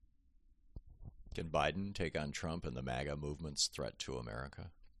Can Biden take on Trump and the MAGA movement's threat to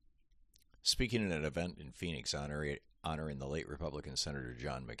America? Speaking at an event in Phoenix honoring the late Republican Senator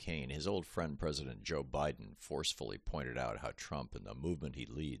John McCain, his old friend President Joe Biden forcefully pointed out how Trump and the movement he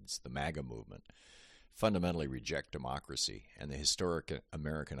leads, the MAGA movement, fundamentally reject democracy and the historic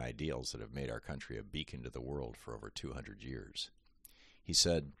American ideals that have made our country a beacon to the world for over 200 years. He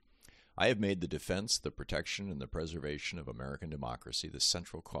said, "I have made the defense, the protection, and the preservation of American democracy the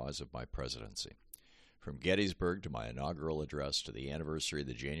central cause of my presidency. From Gettysburg to my inaugural address to the anniversary of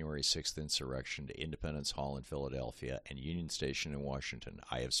the January 6th insurrection to Independence Hall in Philadelphia and Union Station in Washington,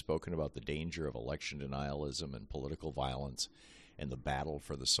 I have spoken about the danger of election denialism and political violence and the battle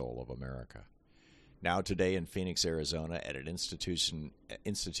for the soul of America. Now today in Phoenix, Arizona, at an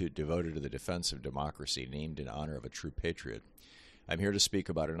institute devoted to the defense of democracy named in honor of a true patriot, I'm here to speak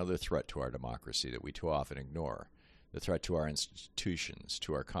about another threat to our democracy that we too often ignore, the threat to our institutions,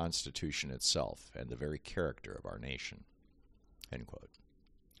 to our Constitution itself, and the very character of our nation." End quote.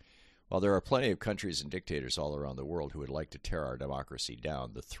 While there are plenty of countries and dictators all around the world who would like to tear our democracy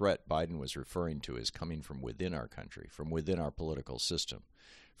down, the threat Biden was referring to is coming from within our country, from within our political system,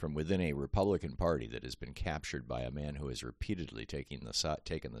 from within a Republican Party that has been captured by a man who has repeatedly taken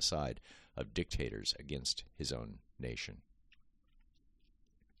the side of dictators against his own nation.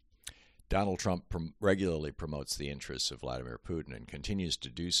 Donald Trump regularly promotes the interests of Vladimir Putin and continues to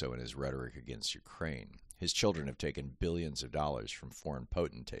do so in his rhetoric against Ukraine. His children have taken billions of dollars from foreign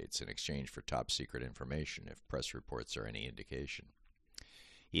potentates in exchange for top-secret information, if press reports are any indication.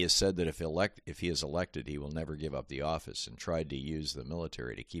 He has said that if he is elected, he will never give up the office and tried to use the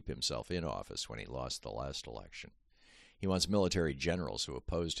military to keep himself in office when he lost the last election. He wants military generals who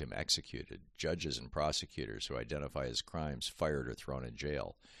opposed him executed, judges and prosecutors who identify his crimes fired or thrown in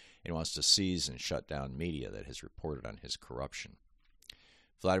jail, and wants to seize and shut down media that has reported on his corruption.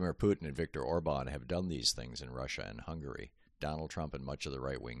 Vladimir Putin and Viktor Orban have done these things in Russia and Hungary. Donald Trump and much of the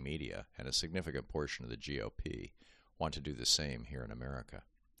right-wing media, and a significant portion of the GOP, want to do the same here in America.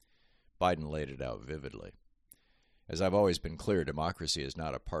 Biden laid it out vividly. As I've always been clear, democracy is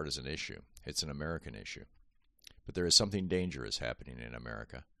not a partisan issue. It's an American issue. But there is something dangerous happening in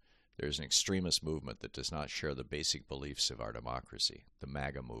America. There is an extremist movement that does not share the basic beliefs of our democracy, the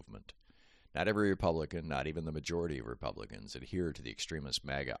MAGA movement. Not every Republican, not even the majority of Republicans, adhere to the extremist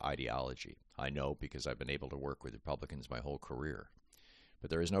MAGA ideology. I know because I've been able to work with Republicans my whole career. But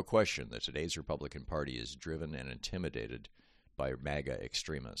there is no question that today's Republican Party is driven and intimidated by MAGA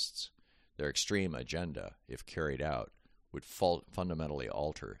extremists. Their extreme agenda, if carried out, would fundamentally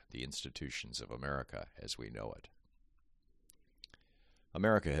alter the institutions of America as we know it.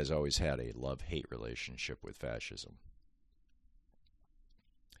 America has always had a love-hate relationship with fascism.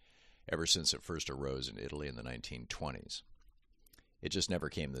 Ever since it first arose in Italy in the 1920s. It just never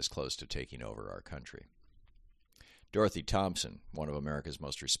came this close to taking over our country. Dorothy Thompson, one of America's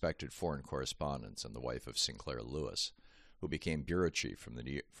most respected foreign correspondents and the wife of Sinclair Lewis, who became bureau chief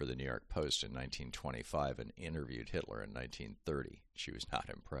for the New York Post in 1925 and interviewed Hitler in 1930. She was not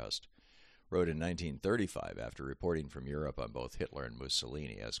impressed. Wrote in 1935, after reporting from Europe on both Hitler and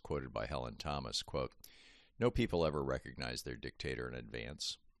Mussolini, as quoted by Helen Thomas, quote, "No people ever recognize their dictator in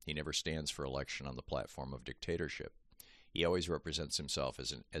advance. He never stands for election on the platform of dictatorship. He always represents himself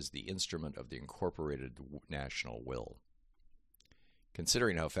as the instrument of the incorporated national will."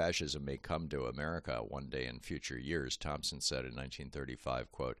 Considering how fascism may come to America one day in future years, Thompson said in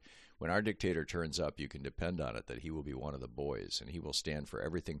 1935, quote, "When our dictator turns up, you can depend on it that he will be one of the boys, and he will stand for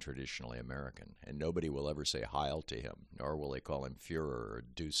everything traditionally American, and nobody will ever say Heil to him, nor will they call him Führer or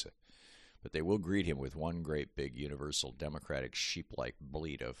Deuce. But they will greet him with one great big universal democratic sheep-like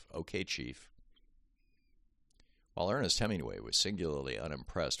bleat of, 'Okay, Chief.'" While Ernest Hemingway was singularly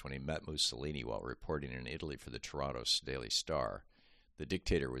unimpressed when he met Mussolini while reporting in Italy for the Toronto Daily Star, the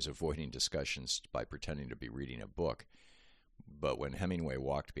dictator was avoiding discussions by pretending to be reading a book. But when Hemingway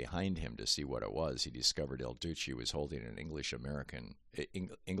walked behind him to see what it was, he discovered Il Duce was holding an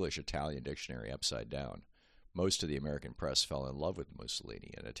English-Italian dictionary upside down. Most of the American press fell in love with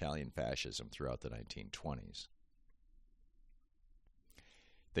Mussolini and Italian fascism throughout the 1920s.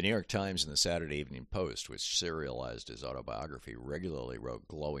 The New York Times and the Saturday Evening Post, which serialized his autobiography, regularly wrote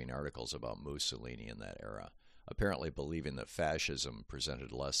glowing articles about Mussolini in that era, apparently believing that fascism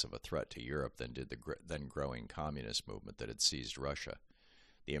presented less of a threat to Europe than did the then-growing communist movement that had seized Russia.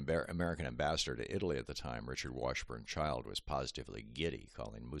 The American ambassador to Italy at the time, Richard Washburn Child, was positively giddy,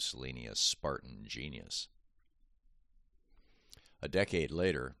 calling Mussolini a Spartan genius. A decade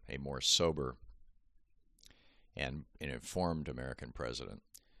later, a more sober and an informed American president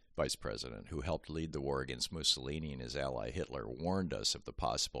vice president, who helped lead the war against Mussolini and his ally Hitler, warned us of the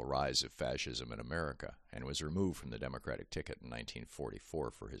possible rise of fascism in America and was removed from the Democratic ticket in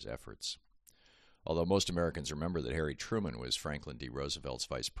 1944 for his efforts. Although most Americans remember that Harry Truman was Franklin D. Roosevelt's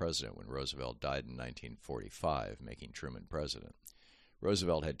vice president when Roosevelt died in 1945, making Truman president,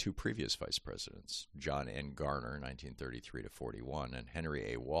 Roosevelt had two previous vice presidents, John N. Garner, 1933 to 41, and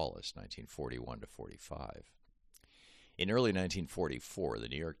Henry A. Wallace, 1941 to 45. In early 1944, the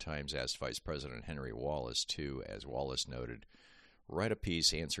New York Times asked Vice President Henry Wallace to, as Wallace noted, write a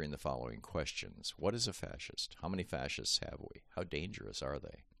piece answering the following questions. What is a fascist? How many fascists have we? How dangerous are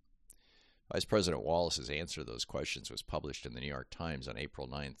they? Vice President Wallace's answer to those questions was published in the New York Times on April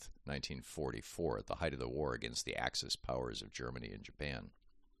 9, 1944, at the height of the war against the Axis powers of Germany and Japan.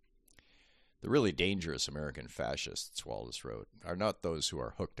 The really dangerous American fascists, Wallace wrote, are not those who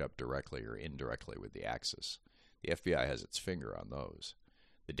are hooked up directly or indirectly with the Axis. The FBI has its finger on those.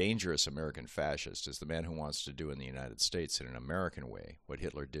 The dangerous American fascist is the man who wants to do in the United States in an American way what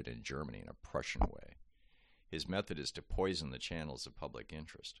Hitler did in Germany in a Prussian way. His method is to poison the channels of public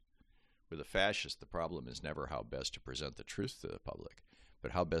interest. With a fascist, the problem is never how best to present the truth to the public,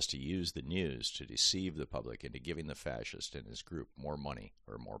 but how best to use the news to deceive the public into giving the fascist and his group more money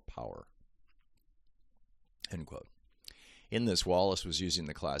or more power. End quote. In this, Wallace was using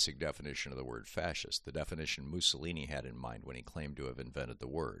the classic definition of the word fascist, the definition Mussolini had in mind when he claimed to have invented the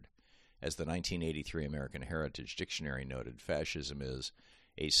word. As the 1983 American Heritage Dictionary noted, fascism is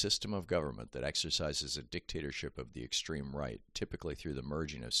a system of government that exercises a dictatorship of the extreme right, typically through the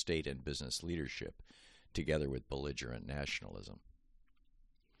merging of state and business leadership, together with belligerent nationalism.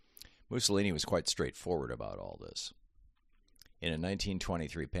 Mussolini was quite straightforward about all this. In a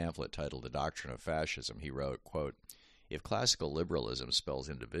 1923 pamphlet titled The Doctrine of Fascism, he wrote, quote, "If classical liberalism spells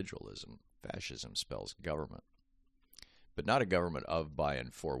individualism, fascism spells government. But not a government of, by,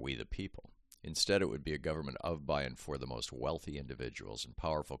 and for we the people. Instead, it would be a government of, by, and for the most wealthy individuals and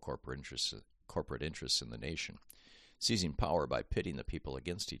powerful corporate interests in the nation, seizing power by pitting the people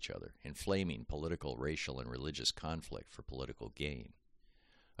against each other, inflaming political, racial, and religious conflict for political gain.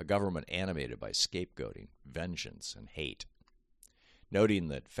 A government animated by scapegoating, vengeance, and hate." Noting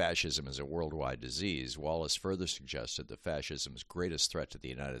that fascism is a worldwide disease, Wallace further suggested that fascism's greatest threat to the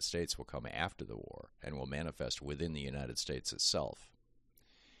United States will come after the war and will manifest within the United States itself.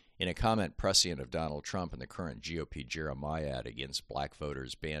 In a comment prescient of Donald Trump and the current GOP Jeremiad against black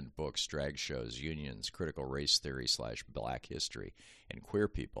voters, banned books, drag shows, unions, critical race theory / black history, and queer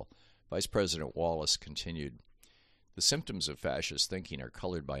people, Vice President Wallace continued, "The symptoms of fascist thinking are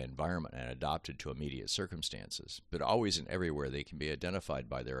colored by environment and adopted to immediate circumstances, but always and everywhere they can be identified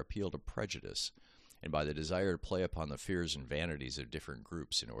by their appeal to prejudice and by the desire to play upon the fears and vanities of different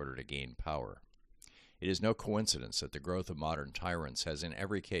groups in order to gain power. It is no coincidence that the growth of modern tyrants has in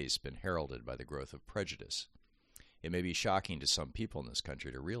every case been heralded by the growth of prejudice. It may be shocking to some people in this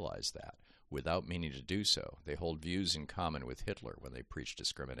country to realize that, without meaning to do so, they hold views in common with Hitler when they preach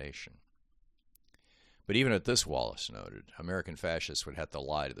discrimination." But even at this, Wallace noted, American fascists would have to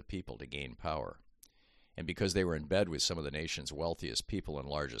lie to the people to gain power. And because they were in bed with some of the nation's wealthiest people and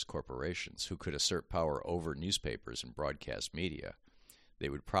largest corporations, who could assert power over newspapers and broadcast media, they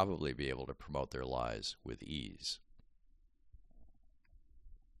would probably be able to promote their lies with ease.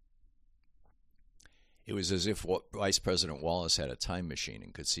 It was as if Vice President Wallace had a time machine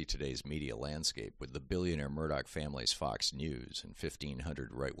and could see today's media landscape with the billionaire Murdoch family's Fox News and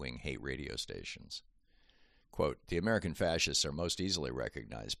 1,500 right-wing hate radio stations. Quote, "The American fascists are most easily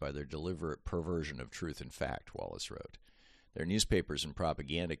recognized by their deliberate perversion of truth and fact," Wallace wrote. "Their newspapers and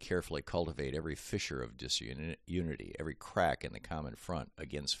propaganda carefully cultivate every fissure of disunity, every crack in the common front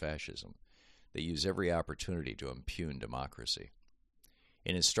against fascism. They use every opportunity to impugn democracy."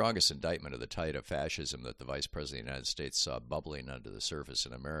 In his strongest indictment of the tide of fascism that the Vice President of the United States saw bubbling under the surface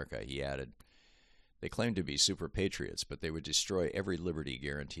in America, he added, "They claim to be super patriots, but they would destroy every liberty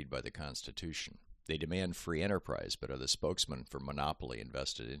guaranteed by the Constitution. They demand free enterprise, but are the spokesmen for monopoly and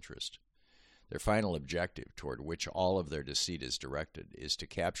vested interest. Their final objective, toward which all of their deceit is directed, is to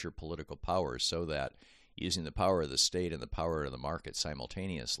capture political power so that, using the power of the state and the power of the market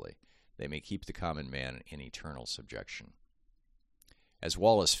simultaneously, they may keep the common man in eternal subjection." As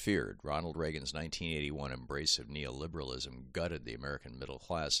Wallace feared, Ronald Reagan's 1981 embrace of neoliberalism gutted the American middle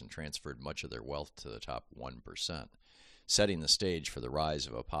class and transferred much of their wealth to the top 1%. Setting the stage for the rise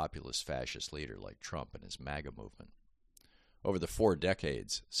of a populist fascist leader like Trump and his MAGA movement. Over the 4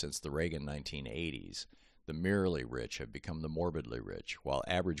 decades since the Reagan 1980s, the merely rich have become the morbidly rich, while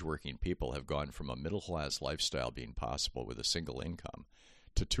average working people have gone from a middle-class lifestyle being possible with a single income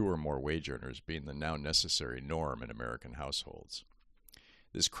to 2 or more wage earners being the now necessary norm in American households.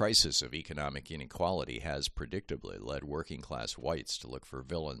 This crisis of economic inequality has predictably led working-class whites to look for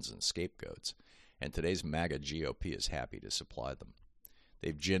villains and scapegoats, and today's MAGA GOP is happy to supply them.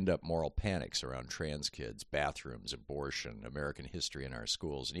 They've ginned up moral panics around trans kids, bathrooms, abortion, American history in our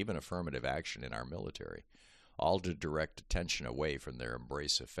schools, and even affirmative action in our military, all to direct attention away from their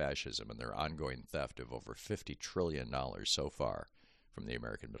embrace of fascism and their ongoing theft of over $50 trillion so far from the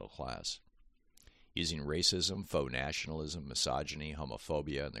American middle class. Using racism, faux nationalism, misogyny,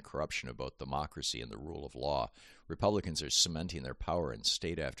 homophobia, and the corruption of both democracy and the rule of law, Republicans are cementing their power in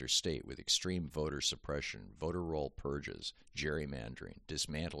state after state with extreme voter suppression, voter roll purges, gerrymandering,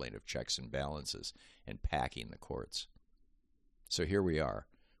 dismantling of checks and balances, and packing the courts. So here we are,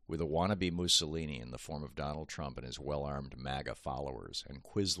 with a wannabe Mussolini in the form of Donald Trump and his well-armed MAGA followers and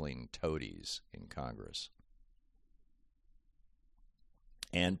quisling toadies in Congress.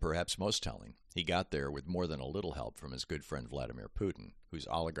 And perhaps most telling, he got there with more than a little help from his good friend Vladimir Putin, whose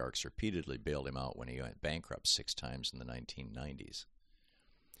oligarchs repeatedly bailed him out when he went bankrupt 6 times in the 1990s.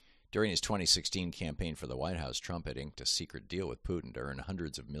 During his 2016 campaign for the White House, Trump had inked a secret deal with Putin to earn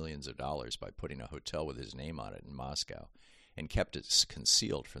hundreds of millions of dollars by putting a hotel with his name on it in Moscow, and kept it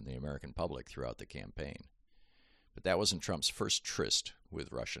concealed from the American public throughout the campaign. But that wasn't Trump's first tryst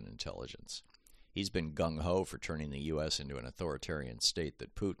with Russian intelligence. He's been gung-ho for turning the U.S. into an authoritarian state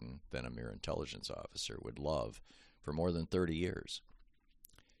that Putin, then a mere intelligence officer, would love for more than 30 years.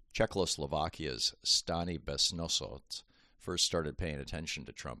 Czechoslovakia's Stani Besnosovets first started paying attention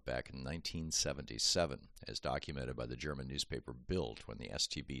to Trump back in 1977, as documented by the German newspaper Bild when the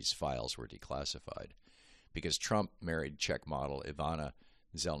STB's files were declassified, because Trump married Czech model Ivana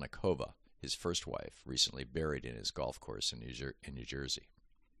Zelníková, his first wife, recently buried in his golf course in New Jersey.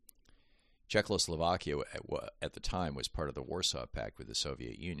 Czechoslovakia at the time was part of the Warsaw Pact with the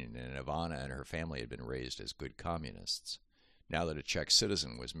Soviet Union, and Ivana and her family had been raised as good communists. Now that a Czech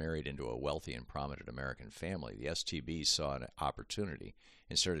citizen was married into a wealthy and prominent American family, the STB saw an opportunity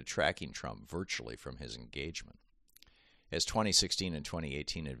and started tracking Trump virtually from his engagement. As 2016 and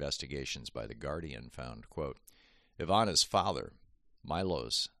 2018 investigations by The Guardian found, quote, Ivana's father,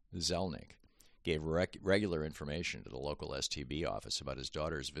 Milos Zelnik, gave regular information to the local STB office about his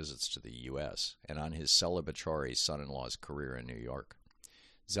daughter's visits to the U.S. and on his celebratory son-in-law's career in New York.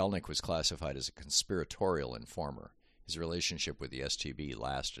 Zelnik was classified as a conspiratorial informer. His relationship with the STB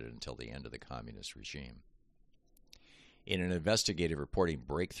lasted until the end of the communist regime. In an investigative reporting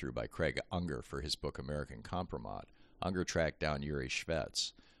breakthrough by Craig Unger for his book American Compromat, Unger tracked down Yuri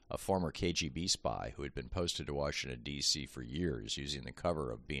Shvets, a former KGB spy who had been posted to Washington, D.C. for years using the cover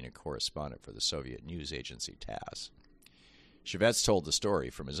of being a correspondent for the Soviet news agency TASS. Shvets told the story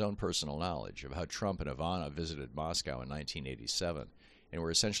from his own personal knowledge of how Trump and Ivana visited Moscow in 1987 and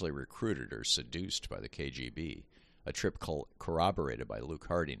were essentially recruited or seduced by the KGB, a trip corroborated by Luke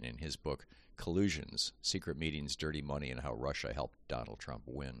Harding in his book Collusions, Secret Meetings, Dirty Money, and How Russia Helped Donald Trump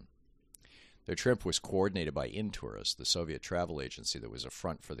Win. Their trip was coordinated by Intourist, the Soviet travel agency that was a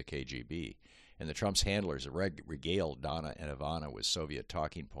front for the KGB, and the Trump's handlers regaled Donna and Ivana with Soviet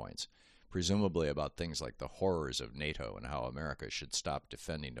talking points, presumably about things like the horrors of NATO and how America should stop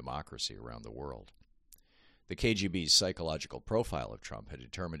defending democracy around the world. The KGB's psychological profile of Trump had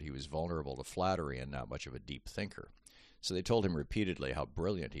determined he was vulnerable to flattery and not much of a deep thinker, so they told him repeatedly how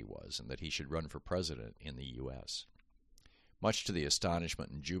brilliant he was and that he should run for president in the U.S. Much to the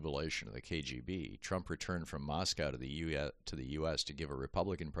astonishment and jubilation of the KGB, Trump returned from Moscow to the U.S. to give a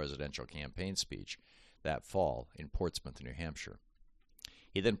Republican presidential campaign speech that fall in Portsmouth, New Hampshire.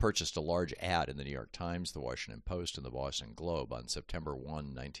 He then purchased a large ad in the New York Times, the Washington Post, and the Boston Globe on September 1,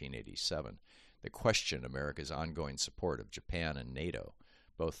 1987, that questioned America's ongoing support of Japan and NATO,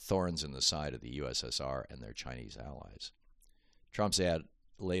 both thorns in the side of the USSR and their Chinese allies. Trump's ad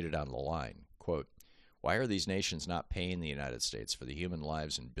laid it on the line, quote, why are these nations not paying the United States for the human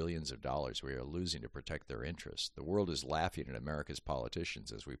lives and billions of dollars we are losing to protect their interests? The world is laughing at America's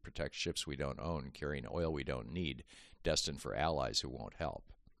politicians as we protect ships we don't own, carrying oil we don't need, destined for allies who won't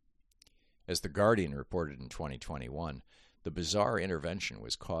help. As The Guardian reported in 2021, the bizarre intervention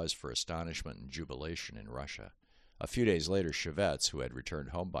was cause for astonishment and jubilation in Russia. A few days later, Shvets, who had returned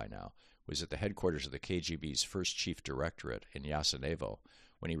home by now, was at the headquarters of the KGB's first chief directorate in Yasenevo,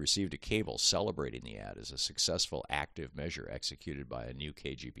 when he received a cable celebrating the ad as a successful active measure executed by a new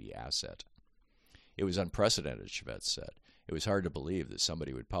KGB asset. It was unprecedented, Shvets said. It was hard to believe that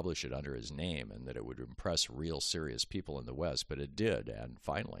somebody would publish it under his name and that it would impress real serious people in the West, but it did, and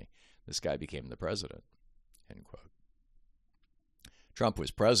finally, this guy became the president. End quote. Trump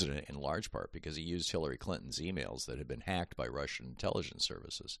was president in large part because he used Hillary Clinton's emails that had been hacked by Russian intelligence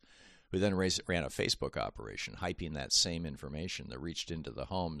services. who then ran a Facebook operation hyping that same information that reached into the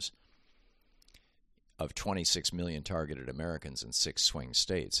homes of 26 million targeted Americans in 6 swing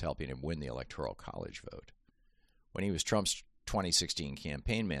states, helping him win the Electoral College vote. When he was Trump's 2016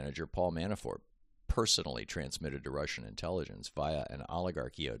 campaign manager, Paul Manafort personally transmitted to Russian intelligence via an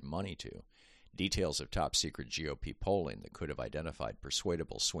oligarch he owed money to details of top-secret GOP polling that could have identified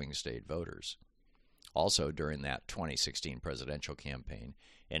persuadable swing state voters. Also, during that 2016 presidential campaign,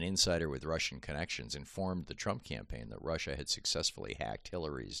 an insider with Russian connections informed the Trump campaign that Russia had successfully hacked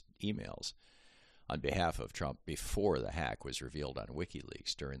Hillary's emails on behalf of Trump before the hack was revealed on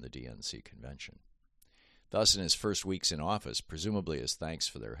WikiLeaks during the DNC convention. Thus, in his first weeks in office, presumably as thanks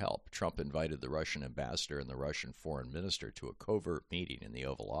for their help, Trump invited the Russian ambassador and the Russian foreign minister to a covert meeting in the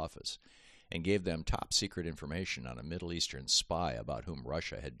Oval Office and gave them top-secret information on a Middle Eastern spy about whom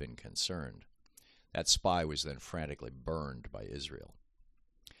Russia had been concerned. That spy was then frantically burned by Israel.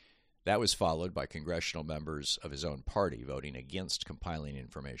 That was followed by congressional members of his own party voting against compiling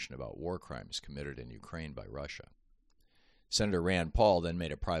information about war crimes committed in Ukraine by Russia. Senator Rand Paul then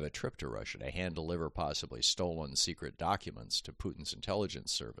made a private trip to Russia to hand-deliver possibly stolen secret documents to Putin's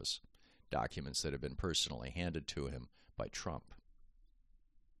intelligence service, documents that had been personally handed to him by Trump.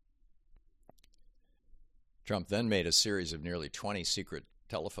 Trump then made a series of nearly 20 secret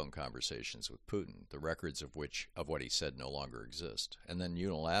telephone conversations with Putin, the records of what he said no longer exist, and then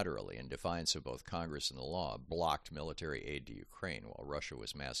unilaterally, in defiance of both Congress and the law, blocked military aid to Ukraine while Russia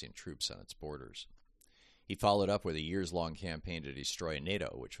was massing troops on its borders. He followed up with a years-long campaign to destroy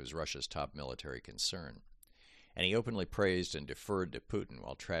NATO, which was Russia's top military concern. And he openly praised and deferred to Putin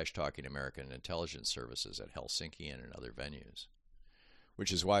while trash-talking American intelligence services at Helsinki and in other venues.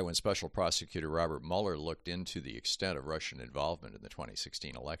 Which is why when Special Prosecutor Robert Mueller looked into the extent of Russian involvement in the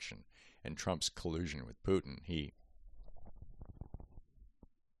 2016 election and Trump's collusion with Putin, he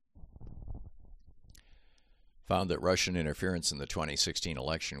found that Russian interference in the 2016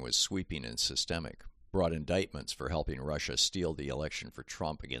 election was sweeping and systemic, brought indictments for helping Russia steal the election for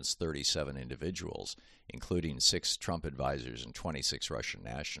Trump against 37 individuals, including 6 Trump advisors and 26 Russian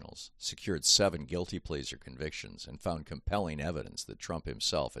nationals, secured 7 guilty pleas or convictions, and found compelling evidence that Trump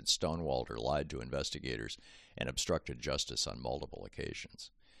himself had stonewalled or lied to investigators and obstructed justice on multiple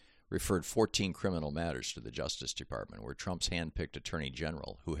occasions. Referred 14 criminal matters to the Justice Department, where Trump's hand-picked attorney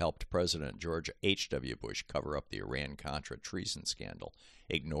general, who helped President George H.W. Bush cover up the Iran-Contra treason scandal,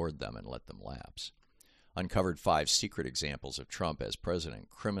 ignored them and let them lapse. Uncovered 5 secret examples of Trump as president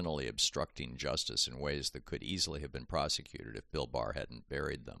criminally obstructing justice in ways that could easily have been prosecuted if Bill Barr hadn't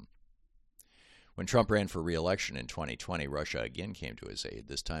buried them. When Trump ran for re-election in 2020, Russia again came to his aid,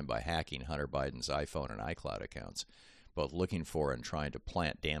 this time by hacking Hunter Biden's iPhone and iCloud accounts, both looking for and trying to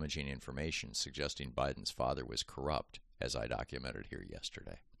plant damaging information suggesting Biden's father was corrupt, as I documented here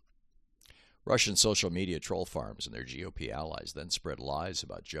yesterday. Russian social media troll farms and their GOP allies then spread lies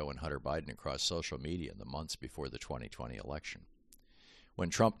about Joe and Hunter Biden across social media in the months before the 2020 election.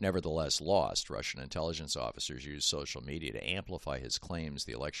 When Trump nevertheless lost, Russian intelligence officers used social media to amplify his claims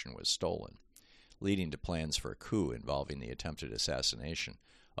the election was stolen, leading to plans for a coup involving the attempted assassination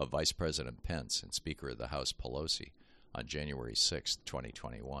of Vice President Pence and Speaker of the House Pelosi on January 6,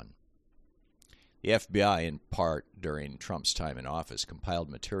 2021. The FBI, in part during Trump's time in office, compiled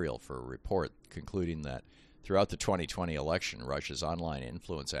material for a report concluding that throughout the 2020 election, Russia's online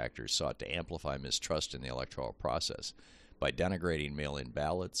influence actors sought to amplify mistrust in the electoral process by denigrating mail-in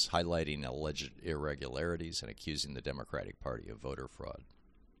ballots, highlighting alleged irregularities, and accusing the Democratic Party of voter fraud.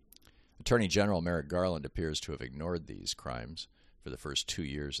 Attorney General Merrick Garland appears to have ignored these crimes for the first 2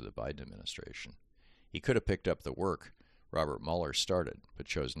 years of the Biden administration. He could have picked up the work Robert Mueller started, but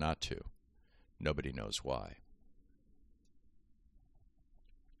chose not to. Nobody knows why.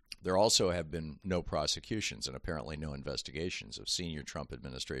 There also have been no prosecutions and apparently no investigations of senior Trump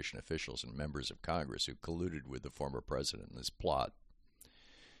administration officials and members of Congress who colluded with the former president in this plot.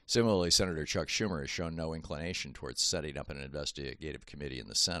 Similarly, Senator Chuck Schumer has shown no inclination towards setting up an investigative committee in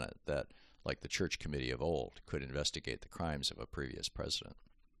the Senate that, like the Church Committee of old, could investigate the crimes of a previous president.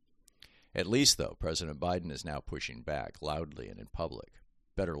 At least, though, President Biden is now pushing back loudly and in public.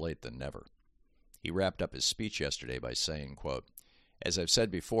 Better late than never. He wrapped up his speech yesterday by saying, quote, "As I've said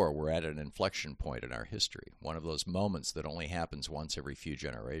before, we're at an inflection point in our history, one of those moments that only happens once every few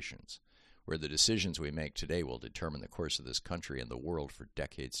generations, where the decisions we make today will determine the course of this country and the world for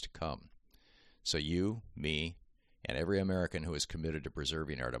decades to come. So you, me, and every American who is committed to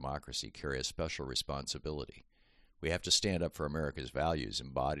preserving our democracy carry a special responsibility. We have to stand up for America's values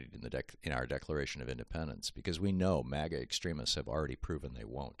embodied in our Declaration of Independence, because we know MAGA extremists have already proven they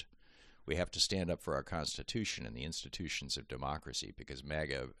won't. We have to stand up for our Constitution and the institutions of democracy because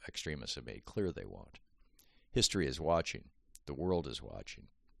MAGA extremists have made clear they won't. History is watching. The world is watching.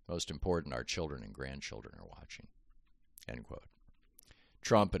 Most important, our children and grandchildren are watching." End quote.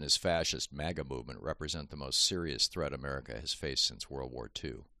 Trump and his fascist MAGA movement represent the most serious threat America has faced since World War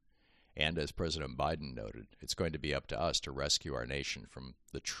II. And as President Biden noted, it's going to be up to us to rescue our nation from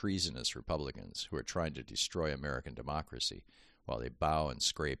the treasonous Republicans who are trying to destroy American democracy while they bow and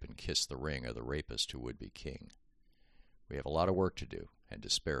scrape and kiss the ring of the rapist who would be king. We have a lot of work to do, and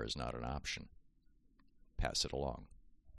despair is not an option. Pass it along.